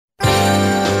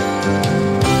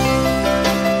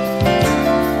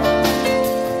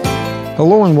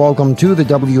Hello and welcome to the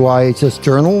WIHS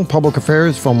Journal, Public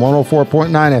Affairs from 104.9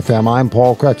 FM. I'm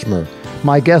Paul Kretschmer.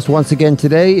 My guest once again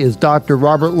today is Dr.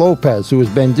 Robert Lopez, who has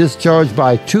been discharged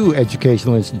by 2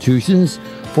 educational institutions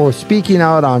for speaking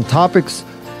out on topics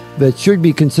that should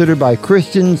be considered by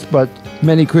Christians, but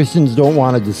many Christians don't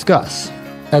want to discuss.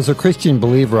 As a Christian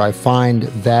believer, I find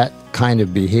that kind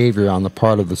of behavior on the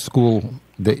part of the school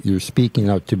that you're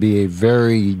speaking out to be a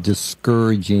very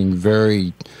discouraging,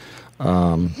 very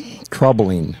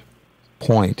troubling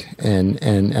point, and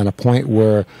a point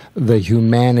where the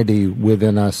humanity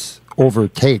within us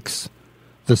overtakes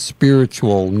the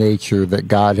spiritual nature that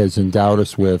God has endowed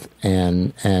us with,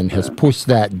 and has pushed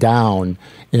that down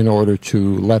in order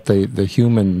to let the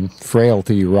human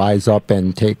frailty rise up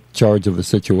and take charge of the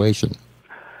situation.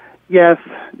 Yes,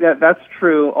 that's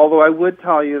true, although I would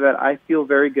tell you that I feel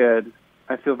very good.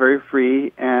 I feel very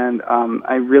free, and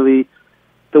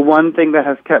the one thing that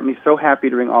has kept me so happy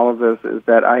during all of this is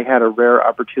that I had a rare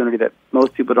opportunity that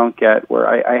most people don't get, where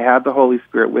I had the Holy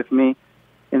Spirit with me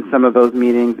in some of those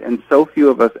meetings, and so few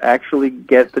of us actually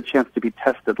get the chance to be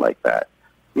tested like that.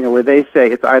 You know, where they say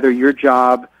it's either your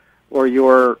job or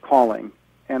your calling.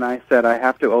 And I said, I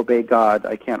have to obey God.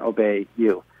 I can't obey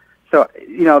you. So,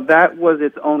 you know, that was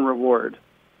its own reward,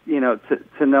 you know,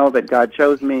 to know that God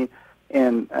chose me,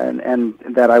 and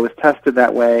that I was tested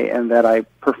that way, and that I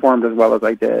performed as well as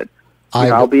I did.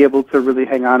 I'll be able to really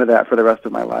hang on to that for the rest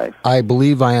of my life. I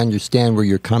believe I understand where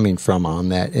you're coming from on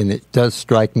that, and it does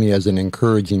strike me as an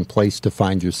encouraging place to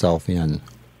find yourself in.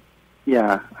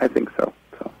 Yeah, I think so.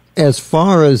 As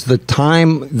far as the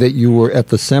time that you were at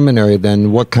the seminary,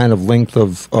 then, what kind of length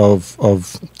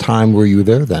of time were you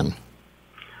there then?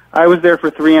 I was there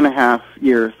for 3.5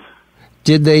 years.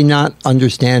 Did they not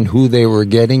understand who they were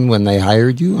getting when they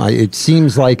hired you? It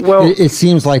seems like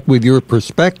with your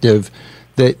perspective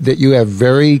that you have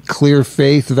very clear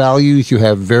faith values, you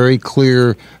have very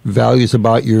clear values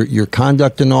about your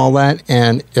conduct and all that,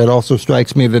 and it also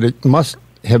strikes me that it must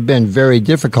have been very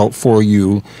difficult for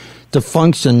you to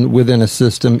function within a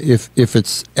system if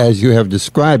it's as you have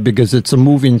described, because it's a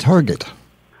moving target.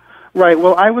 Right.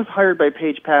 Well, I was hired by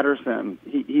Paige Patterson.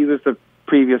 He was the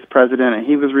previous president, and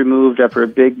he was removed after a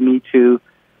big Me Too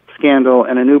scandal,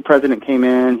 and a new president came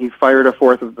in. He fired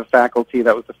 1/4 of the faculty.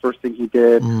 That was the first thing he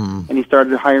did. And he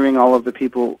started hiring all of the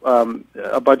people,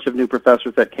 a bunch of new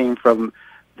professors that came from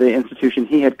the institution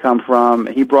he had come from.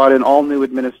 He brought in all new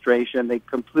administration. They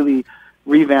completely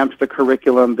revamped the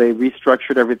curriculum. They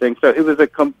restructured everything. So it was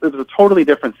a totally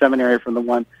different seminary from the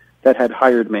one that had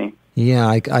hired me. Yeah,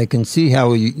 I can see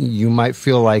how you might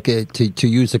feel like, to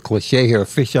use a cliche here, a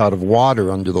fish out of water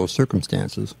under those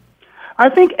circumstances. I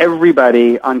think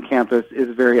everybody on campus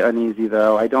is very uneasy,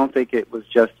 though. I don't think it was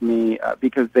just me,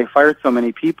 because they fired so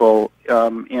many people,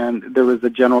 and there was a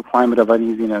general climate of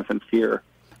uneasiness and fear.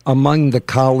 Among the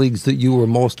colleagues that you were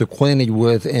most acquainted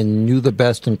with and knew the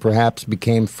best and perhaps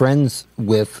became friends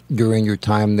with during your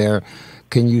time there,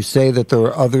 can you say that there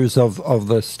are others of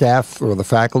the staff or the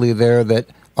faculty there that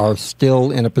are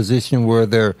still in a position where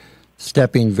they're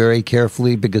stepping very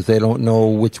carefully because they don't know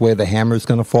which way the hammer's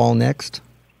going to fall next?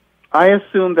 I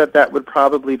assume that would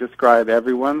probably describe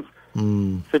everyone's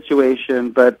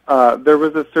situation, but there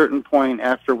was a certain point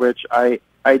after which I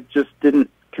just didn't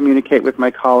communicate with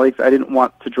my colleagues. I didn't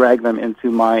want to drag them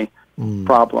into my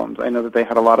problems. I know that they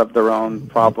had a lot of their own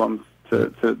problems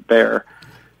to bear.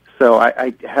 So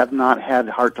I have not had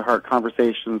heart-to-heart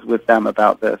conversations with them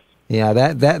about this. Yeah,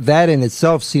 that in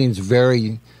itself seems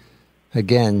very,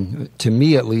 again, to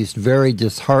me at least, very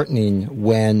disheartening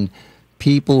when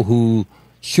people who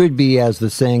should be, as the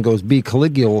saying goes, be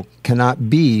collegial cannot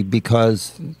be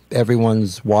because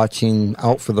everyone's watching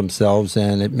out for themselves,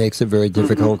 and it makes it very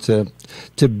difficult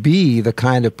to be the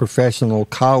kind of professional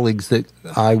colleagues that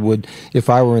I would, if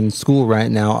I were in school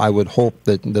right now, I would hope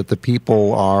that the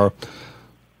people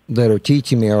that are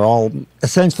teaching me are all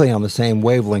essentially on the same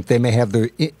wavelength. They may have their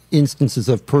instances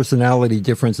of personality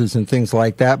differences and things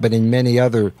like that, but in many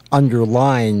other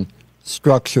underlying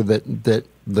structure that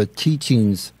the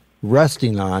teachings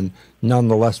resting on,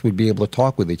 nonetheless would be able to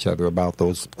talk with each other about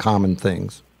those common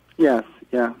things. Yes,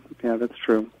 yeah, that's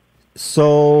true.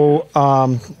 So,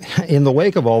 in the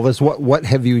wake of all this, what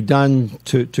have you done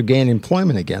to gain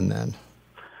employment again then?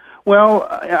 Well,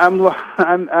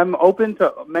 I'm open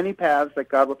to many paths that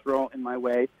God will throw in my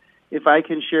way. If I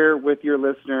can share with your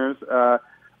listeners,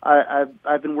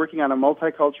 I've been working on a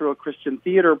multicultural Christian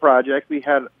theater project. We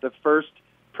had the first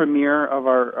premiere of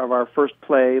our first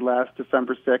play last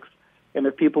December 6th, and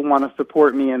if people want to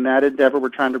support me in that endeavor, we're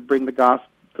trying to bring the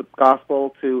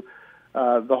gospel to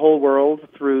the whole world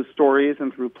through stories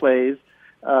and through plays.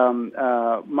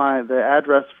 The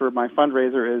address for my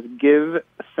fundraiser is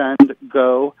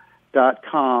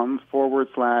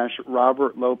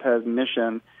givesendgo.com/Robert Lopez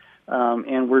Mission.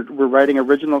 And we're writing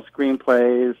original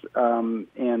screenplays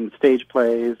and stage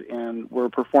plays, and we're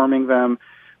performing them.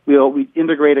 We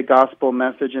integrate a gospel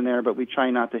message in there, but we try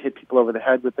not to hit people over the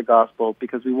head with the gospel,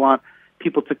 because we want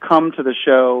people to come to the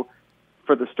show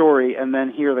for the story and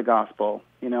then hear the gospel.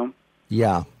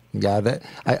 Yeah.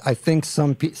 I think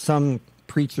some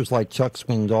preachers like Chuck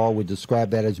Swindoll would describe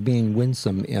that as being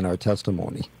winsome in our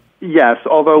testimony. Yes,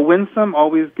 although winsome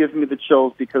always gives me the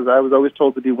chills, because I was always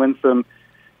told to be winsome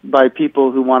by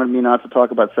people who wanted me not to talk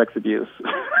about sex abuse.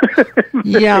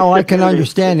 Yeah, well, I can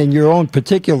understand. In your own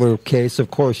particular case,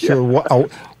 of course, sure,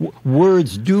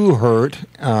 words do hurt,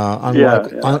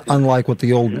 unlike what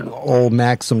the old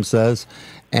maxim says,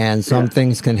 and some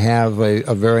things can have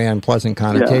a very unpleasant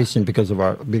connotation because of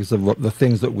the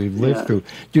things that we've lived through.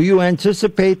 Do you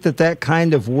anticipate that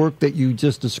kind of work that you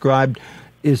just described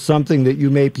is something that you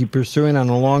may be pursuing on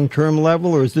a long-term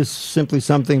level, or is this simply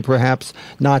something, perhaps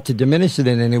not to diminish it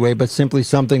in any way, but simply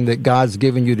something that God's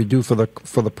given you to do for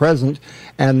the present,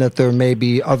 and that there may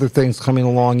be other things coming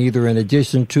along either in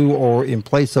addition to or in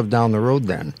place of down the road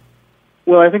then?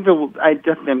 Well, I think I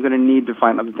definitely am going to need to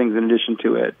find other things in addition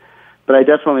to it, but I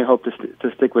definitely hope to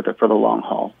stick with it for the long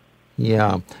haul.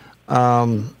 Yeah.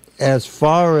 As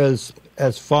far as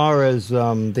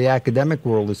the academic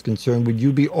world is concerned, would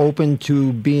you be open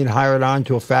to being hired on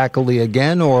to a faculty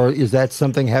again, or is that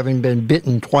something, having been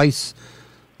bitten twice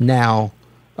now,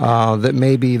 that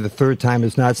maybe the third time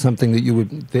is not something that you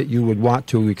would want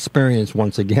to experience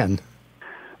once again?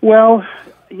 Well,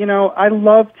 I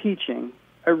love teaching.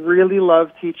 I really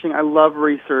love teaching. I love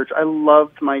research. I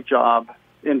loved my job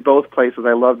in both places.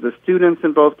 I loved the students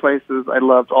in both places. I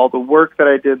loved all the work that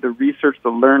I did, the research, the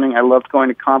learning. I loved going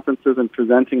to conferences and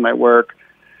presenting my work.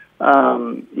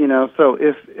 So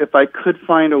if I could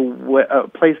find a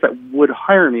place that would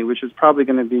hire me, which is probably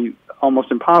going to be almost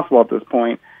impossible at this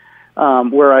point,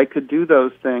 where I could do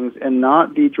those things and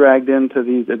not be dragged into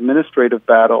these administrative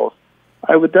battles,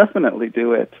 I would definitely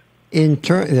do it.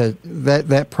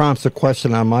 That prompts a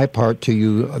question on my part to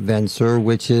you then, sir,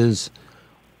 which is,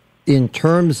 in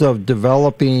terms of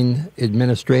developing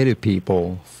administrative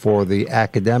people for the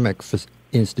academic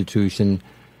institution,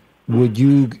 would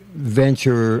you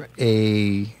venture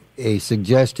a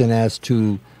suggestion as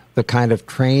to the kind of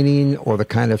training or the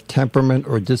kind of temperament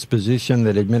or disposition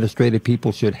that administrative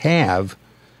people should have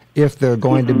if they're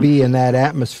going to be in that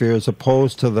atmosphere, as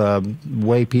opposed to the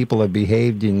way people have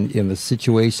behaved in the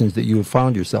situations that you have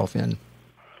found yourself in?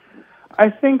 I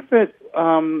think that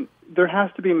there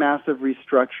has to be massive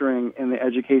restructuring in the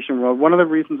education world. One of the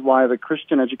reasons why the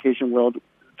Christian education world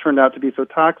turned out to be so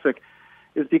toxic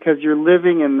is because you're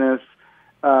living in this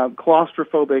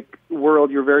claustrophobic world.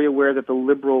 You're very aware that the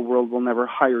liberal world will never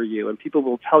hire you, and people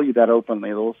will tell you that openly.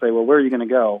 They'll say, well, where are you going to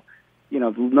go?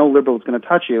 No liberal is going to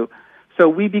touch you. So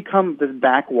we become this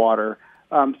backwater.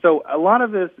 So a lot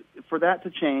of this, for that to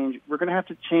change, we're going to have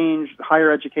to change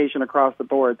higher education across the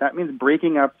board. That means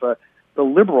breaking up the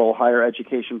liberal higher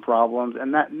education problems,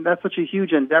 and that's such a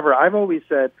huge endeavor. I've always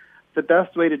said the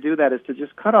best way to do that is to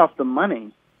just cut off the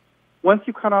money. Once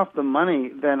you cut off the money,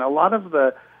 then a lot of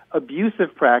the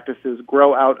abusive practices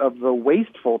grow out of the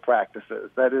wasteful practices.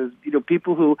 That is,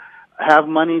 people who have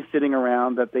money sitting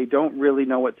around that they don't really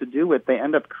know what to do with, they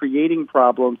end up creating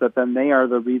problems that then they are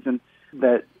the reason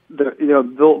that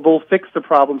they'll fix the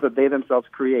problems that they themselves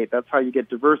create. That's how you get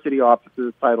diversity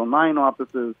offices, Title IX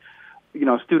offices,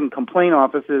 student complaint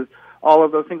offices, all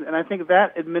of those things. And I think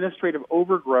that administrative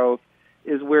overgrowth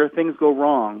is where things go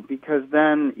wrong, because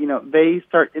then, they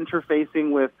start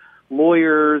interfacing with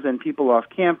lawyers and people off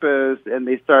campus, and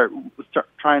they start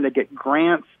trying to get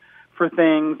grants for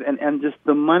things, and just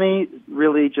the money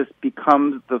really just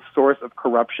becomes the source of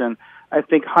corruption. I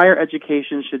think higher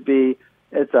education should be,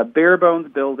 it's a bare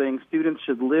bones building. Students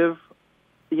should live,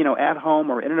 at home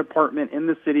or in an apartment in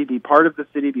the city, be part of the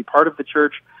city, be part of the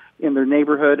church in their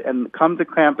neighborhood, and come to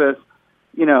campus,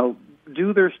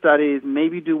 do their studies,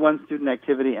 maybe do one student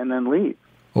activity, and then leave.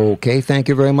 Okay, thank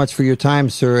you very much for your time,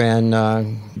 sir, and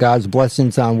God's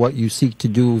blessings on what you seek to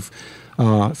do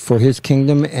for His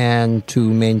kingdom and to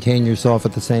maintain yourself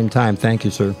at the same time. Thank you,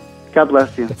 sir. God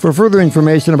bless you. For further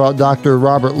information about Dr.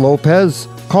 Robert Lopez,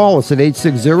 call us at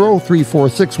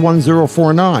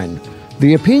 860-346-1049.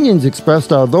 The opinions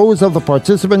expressed are those of the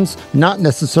participants, not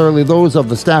necessarily those of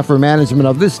the staff or management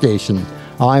of this station.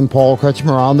 I'm Paul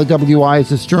Kretschmer on the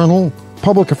WIHS Journal,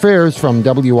 Public Affairs from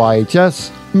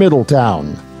WIHS,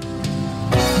 Middletown.